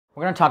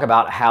We're going to talk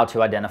about how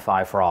to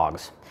identify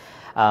frogs.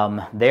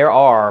 There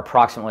are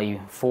approximately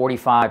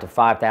 45 to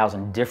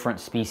 5,000 different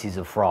species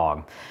of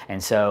frog,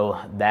 and so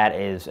that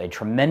is a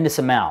tremendous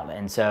amount.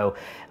 And so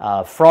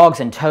frogs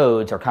and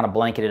toads are kind of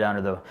blanketed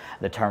under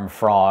the term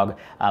frog,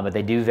 but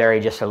they do vary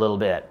just a little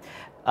bit.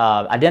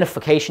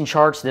 Identification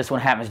charts, this one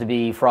happens to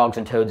be Frogs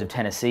and Toads of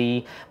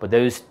Tennessee, but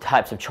those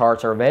types of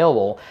charts are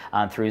available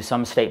through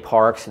some state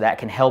parks that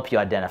can help you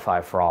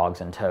identify frogs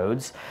and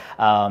toads.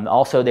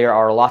 Also, there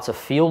are lots of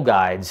field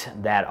guides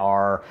that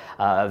are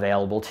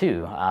available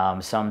too,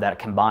 some that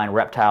combine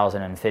reptiles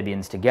and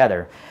amphibians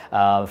together,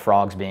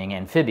 frogs being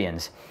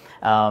amphibians.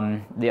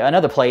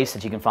 Another place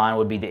that you can find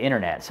would be the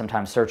internet.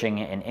 Sometimes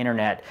searching an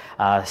internet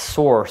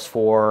source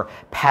for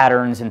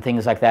patterns and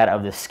things like that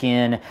of the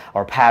skin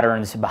or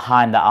patterns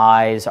behind the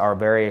eyes are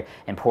very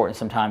important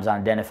sometimes on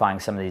identifying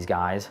some of these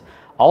guys.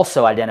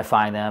 Also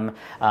identifying them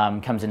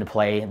comes into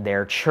play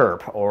their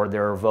chirp or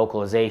their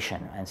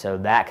vocalization, and so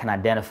that can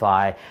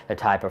identify the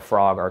type of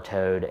frog or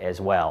toad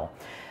as well.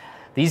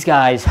 These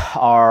guys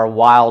are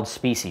wild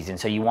species, and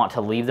so you want to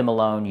leave them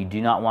alone. You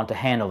do not want to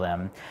handle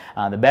them.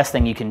 The best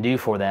thing you can do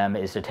for them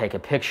is to take a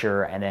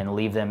picture and then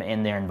leave them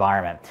in their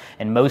environment.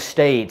 In most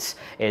states,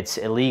 it's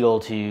illegal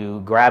to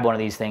grab one of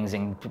these things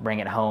and bring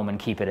it home and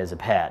keep it as a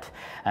pet.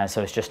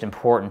 So it's just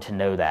important to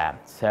know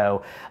that.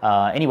 So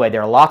anyway,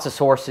 there are lots of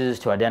sources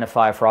to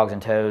identify frogs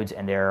and toads,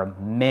 and there are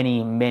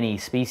many, many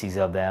species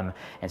of them.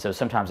 And so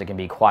sometimes it can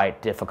be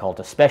quite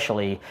difficult,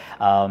 especially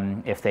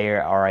if they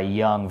are a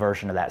young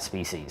version of that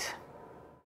species.